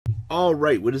All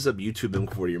right, what is up, YouTube?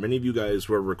 M40. Many of you guys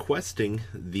were requesting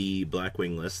the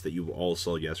Blackwing list that you all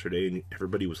saw yesterday, and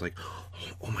everybody was like,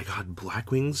 "Oh my God,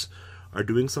 Blackwings are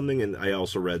doing something." And I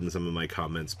also read in some of my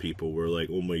comments, people were like,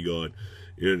 "Oh my God,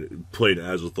 playing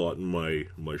Azathoth in my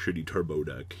shitty turbo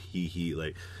deck."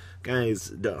 Like,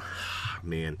 guys,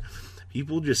 man.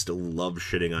 People just love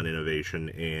shitting on innovation,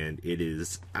 and it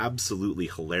is absolutely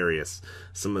hilarious,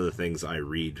 some of the things I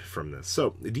read from this.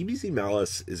 So,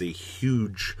 DBZMalice is a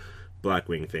huge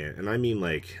Blackwing fan, and I mean,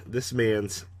 like, this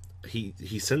man's, he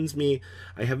sends me,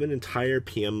 I have an entire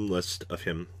PM list of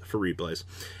him for replays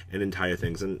and entire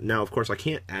things. And now, of course, I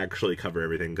can't actually cover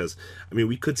everything because, I mean,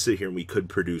 we could sit here and we could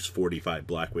produce 45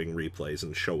 Blackwing replays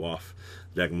and show off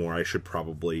the deck more. I should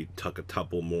probably tuck a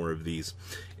couple more of these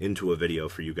into a video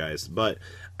for you guys. But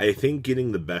I think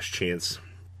getting the best chance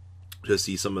to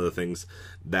see some of the things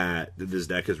that this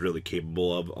deck is really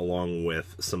capable of, along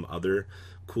with some other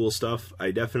cool stuff,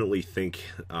 I definitely think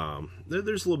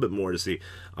there's a little bit more to see.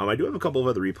 I do have a couple of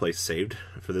other replays saved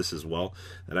for this as well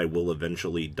that I will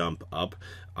eventually dump up,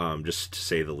 just to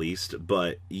say the least.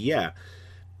 But yeah,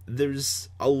 there's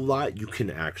a lot you can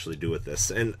actually do with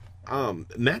this, and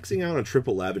maxing out on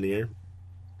triple Lavenir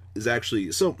is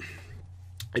actually, so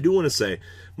I do want to say,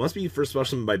 must be first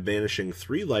special summoned by banishing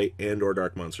 3 light and or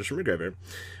dark monsters from your graveyard.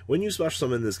 When you special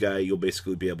summon this guy, you'll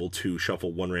basically be able to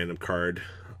shuffle 1 random card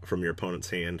from your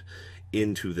opponent's hand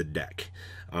into the deck.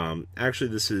 Actually,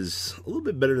 this is a little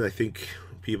bit better than I think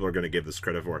people are going to give this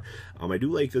credit for. I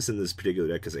do like this in this particular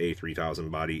deck because A, 3000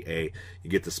 body, A,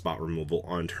 you get the spot removal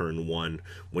on turn 1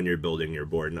 when you're building your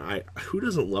board. And who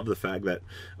doesn't love the fact that,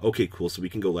 okay, cool, so we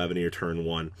can go Lavenir turn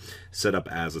 1, set up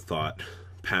Azathoth,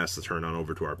 pass the turn on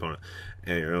over to our opponent.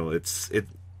 And, you know, it's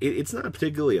not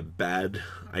particularly a bad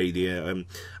idea.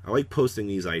 I like posting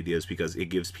these ideas because it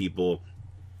gives people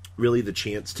really the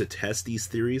chance to test these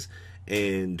theories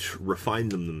and refine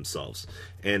them themselves.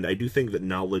 And I do think that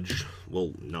knowledge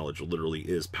literally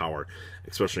is power,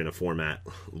 especially in a format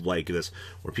like this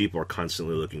where people are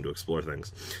constantly looking to explore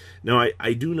things. Now,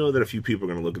 I do know that a few people are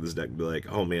going to look at this deck and be like,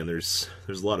 "Oh man, there's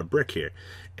a lot of brick here."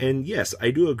 And yes, I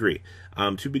do agree.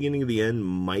 To beginning of the end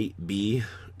might be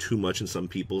too much in some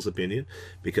people's opinion,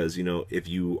 because, you know, if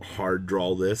you hard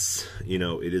draw this, you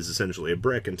know, it is essentially a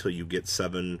brick until you get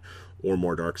 7 or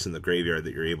more darks in the graveyard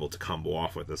that you're able to combo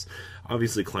off with this.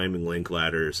 Obviously, climbing link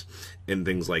ladders and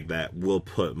things like that will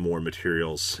put more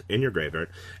materials in your graveyard.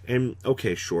 And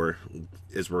okay, sure,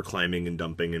 as we're climbing and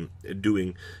dumping and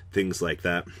doing things like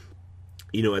that,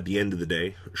 you know, at the end of the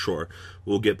day, sure,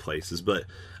 we'll get places, but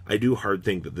I do hard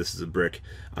think that this is a brick.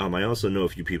 I also know a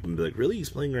few people can be like, "Really, he's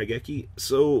playing Raigeki?"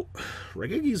 So,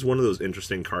 Raigeki is one of those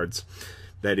interesting cards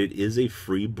that it is a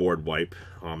free board wipe.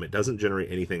 It doesn't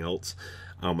generate anything else.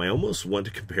 I almost want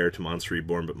to compare it to Monster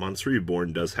Reborn, but Monster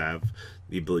Reborn does have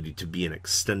the ability to be an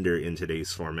extender in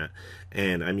today's format.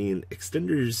 And, I mean,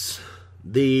 extenders,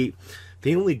 they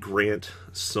only grant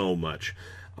so much.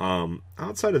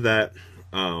 Outside of that,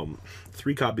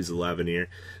 3 copies of Lavenir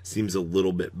seems a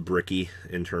little bit bricky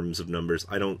in terms of numbers.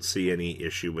 I don't see any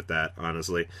issue with that,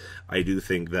 honestly. I do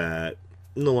think that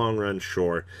in the long run,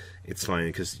 sure, it's fine,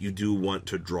 because you do want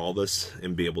to draw this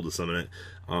and be able to summon it.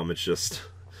 It's just,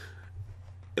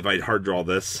 if I hard draw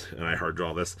this and I hard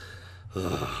draw this,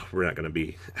 we're not going to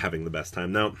be having the best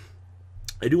time. Now,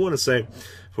 I do want to say,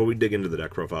 before we dig into the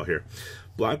deck profile here,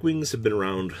 Blackwings have been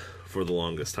around for the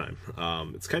longest time.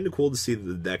 It's kind of cool to see that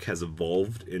the deck has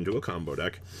evolved into a combo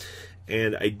deck,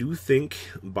 and I do think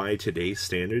by today's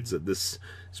standards that this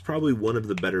is probably one of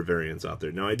the better variants out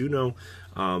there. Now, I do know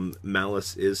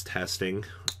Malice is testing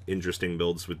interesting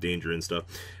builds with danger and stuff.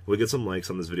 If we get some likes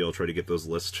on this video, I'll try to get those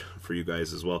lists for you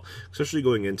guys as well, especially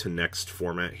going into next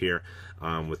format here,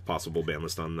 with possible ban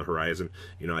list on the horizon.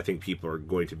 You know, I think people are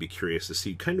going to be curious to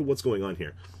see kind of what's going on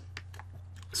here.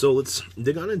 So let's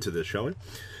dig on into this, shall we?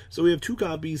 So we have 2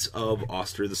 copies of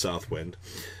Oster the Southwind.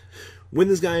 When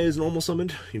this guy is normal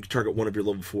summoned, you can target one of your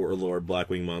level 4 or lower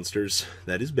Blackwing monsters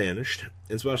that is banished,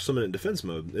 and special summon it in defense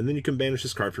mode. And then you can banish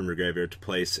this card from your graveyard to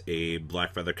place a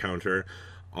Black Feather counter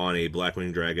on a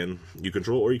Blackwing dragon you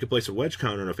control, or you can place a wedge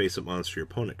counter on a face-up monster your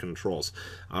opponent controls.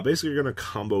 Basically, you're going to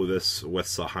combo this with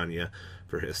Sahanya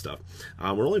for his stuff.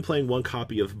 We're only playing 1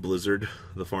 copy of Blizzard,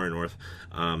 the Far North.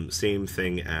 Same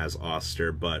thing as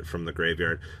Oster, but from the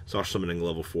graveyard. Special summoning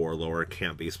level 4 or lower,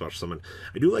 can't be special summoned.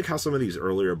 I do like how some of these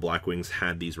earlier Blackwings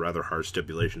had these rather harsh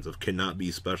stipulations of cannot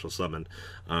be special summoned.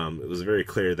 It was very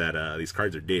clear that these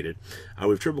cards are dated. We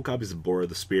have triple copies of Bora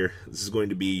the Spear. This is going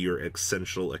to be your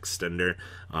essential extender,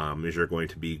 as you're going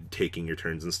to be taking your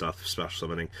turns and stuff, special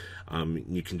summoning.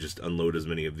 You can just unload as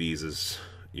many of these as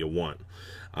you want.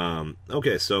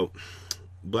 Okay, so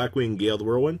Blackwing Gale the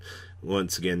Whirlwind.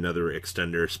 Once again, another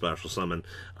extender special summon.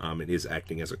 It is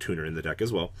acting as a tuner in the deck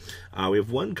as well. We have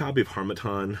one copy of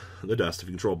Harmattan the Dust. If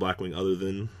you control Blackwing other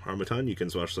than Harmattan, you can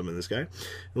special summon this guy. And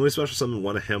only special summon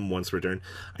one of him once per turn.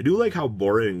 I do like how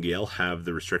Bora and Gale have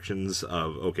the restrictions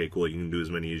of, okay, cool, you can do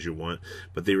as many as you want,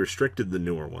 but they restricted the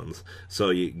newer ones. So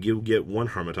you get one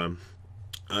Harmattan,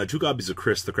 2 copies of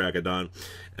Chris the Crack of Dawn,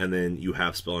 and then you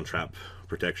have Spell and Trap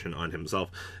protection on himself,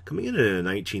 coming in at a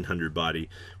 1900 body,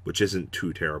 which isn't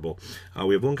too terrible.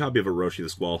 We have one copy of Orochi the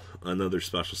Squall, another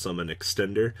special summon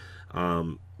extender.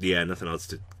 Yeah, nothing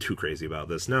else too crazy about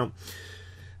this. Now,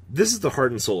 this is the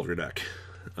heart and soul of your deck.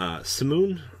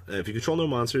 Simoon, if you control no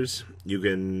monsters, you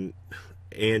can,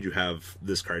 and you have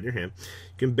this card in your hand,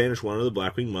 you can banish one of the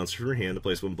Blackwing monsters from your hand to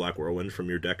place one Black Whirlwind from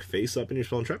your deck face up in your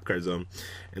Spell and Trap card zone.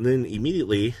 And then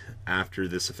immediately after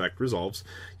this effect resolves,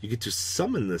 you get to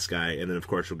summon this guy, and then of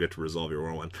course you'll get to resolve your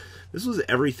Whirlwind. This was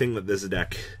everything that this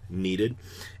deck needed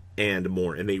and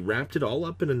more. And they wrapped it all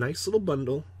up in a nice little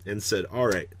bundle and said,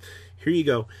 alright, here you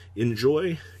go.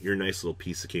 Enjoy your nice little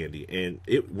piece of candy. And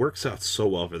it works out so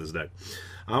well for this deck.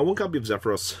 One copy of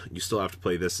Zephyros. You still have to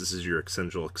play this. This is your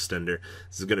essential extender.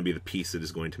 This is going to be the piece that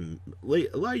is going to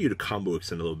allow you to combo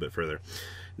extend a little bit further.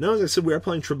 Now, as I said, we are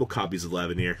playing triple copies of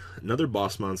Lavenir. Another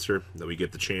boss monster that we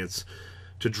get the chance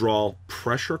to draw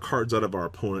pressure cards out of our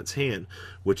opponent's hand,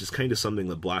 which is kind of something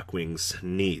that Blackwings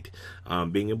need.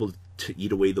 Being able to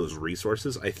eat away those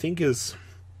resources, I think, is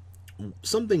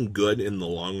something good in the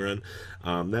long run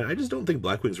that I just don't think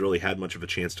Blackwings really had much of a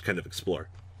chance to kind of explore.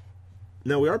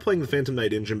 Now, we are playing the Phantom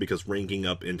Knight engine because ranking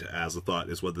up into Azathoth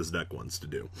is what this deck wants to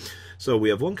do. So we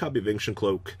have one copy of Ancient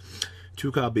Cloak,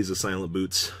 2 copies of Silent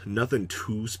Boots, nothing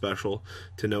too special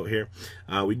to note here.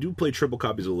 We do play triple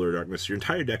copies of Allure Darkness. Your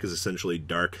entire deck is essentially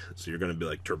dark, so you're going to be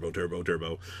like turbo, turbo,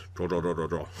 turbo,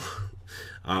 draw.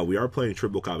 We are playing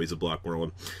triple copies of Black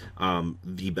Whirlwind,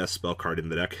 the best spell card in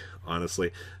the deck,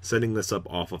 honestly. Setting this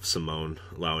up off of Simone,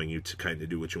 allowing you to kind of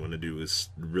do what you want to do, is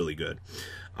really good.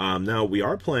 Now, we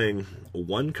are playing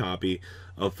one copy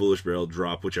of Foolish Burial.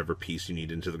 Drop whichever piece you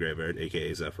need into the graveyard,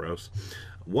 aka Zephyros.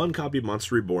 One copy of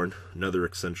Monster Reborn, another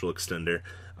essential extender.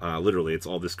 Literally, it's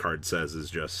all this card says is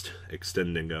just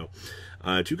extend and go.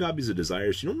 2 copies of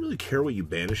Desires. You don't really care what you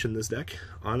banish in this deck,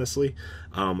 honestly.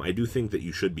 I do think that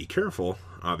you should be careful,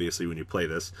 obviously, when you play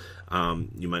this.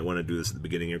 You might want to do this at the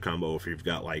beginning of your combo if you've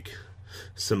got, like,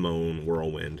 Simone,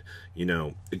 Whirlwind, you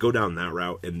know, go down that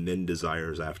route and then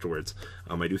Desires afterwards.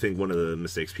 I do think one of the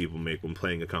mistakes people make when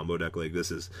playing a combo deck like this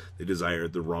is they desire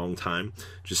at the wrong time.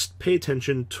 Just pay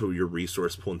attention to your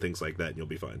resource pool and things like that, and you'll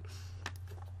be fine.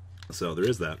 So there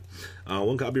is that.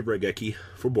 One copy of Raigeki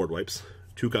for board wipes.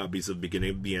 2 copies of Beginning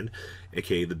of the End,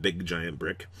 aka the Big Giant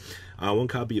Brick. One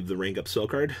copy of the Rank Up spell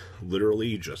card.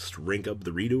 Literally just rank up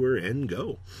the Redoer and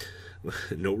go.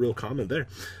 No real comment there.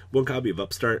 One copy of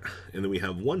Upstart, and then we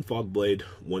have one Fog Blade,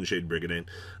 one Shade Brigandine.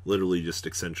 Literally just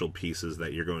essential pieces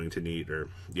that you're going to need, or,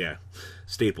 yeah,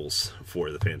 staples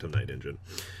for the Phantom Knight engine.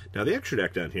 Now, the extra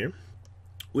deck down here,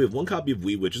 we have one copy of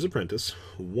Wee Witch's Apprentice,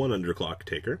 one Underclock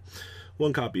Taker,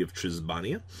 one copy of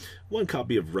Trisbania, one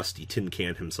copy of Rusty Tin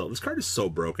Can himself. This card is so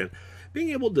broken.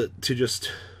 Being able to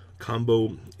just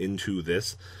combo into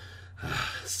this,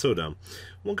 so dumb.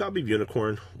 One copy of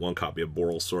Unicorn, one copy of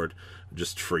Boral Sword,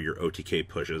 just for your OTK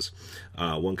pushes.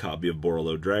 One copy of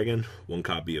Borolo Dragon, one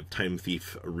copy of Time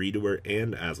Thief Redoer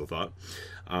and Azathoth.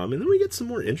 And then we get some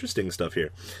more interesting stuff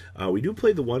here. We do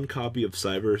play the one copy of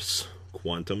Cyberse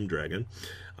Quantum Dragon,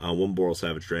 one Boral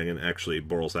Savage Dragon. Actually,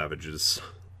 Boral Savage is...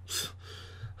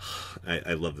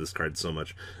 I love this card so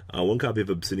much. One copy of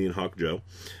Obsidian Hawk Joe,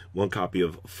 one copy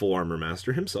of Full Armor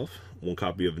Master himself, one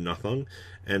copy of Nathung,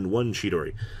 and one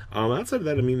Chidori. Outside of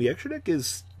that, I mean, the extra deck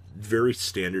is very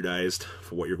standardized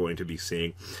for what you're going to be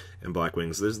seeing in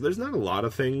Blackwings. There's not a lot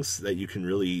of things that you can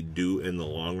really do in the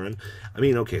long run. I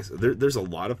mean, okay, so there's a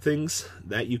lot of things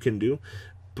that you can do,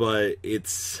 but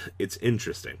it's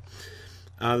interesting.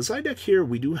 The side deck here,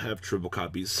 we do have triple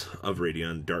copies of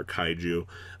Radion, Dark Kaiju.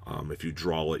 If you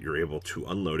draw it, you're able to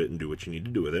unload it and do what you need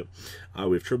to do with it.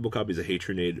 We have triple copies of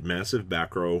Hatronade, massive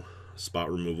back row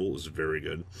spot removal is very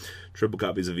good. Triple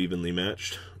copies of Evenly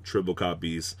Matched, triple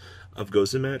copies of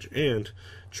Ghost and Match, and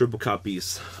triple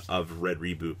copies of Red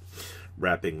Reboot,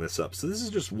 wrapping this up. So this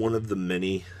is just one of the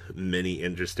many, many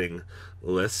interesting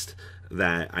lists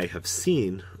that I have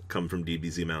seen come from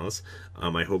DBZMalice.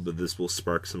 I hope that this will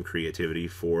spark some creativity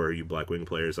for you Blackwing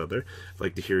players out there. I'd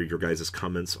like to hear your guys'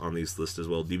 comments on these lists as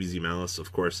well. DBZMalice,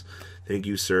 of course, thank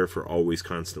you, sir, for always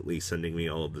constantly sending me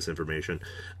all of this information.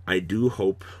 I do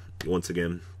hope, once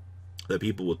again, that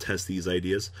people will test these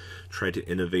ideas, try to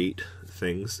innovate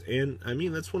things, and I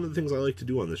mean, that's one of the things I like to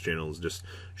do on this channel, is just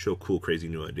show cool, crazy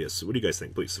new ideas. So what do you guys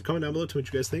think? Please comment down below to what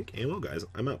you guys think, and well guys,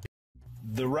 I'm out.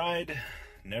 The ride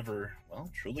never, well,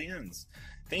 truly ends.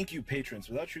 Thank you, patrons.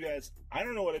 Without you guys, I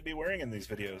don't know what I'd be wearing in these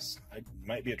videos. I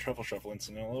might be a truffle shuffle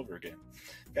incident all over again.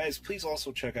 Guys, please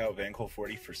also check out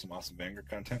Vanquil40 for some awesome Vanguard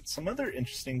content. Some other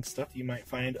interesting stuff you might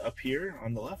find up here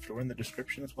on the left or in the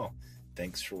description as well.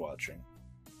 Thanks for watching.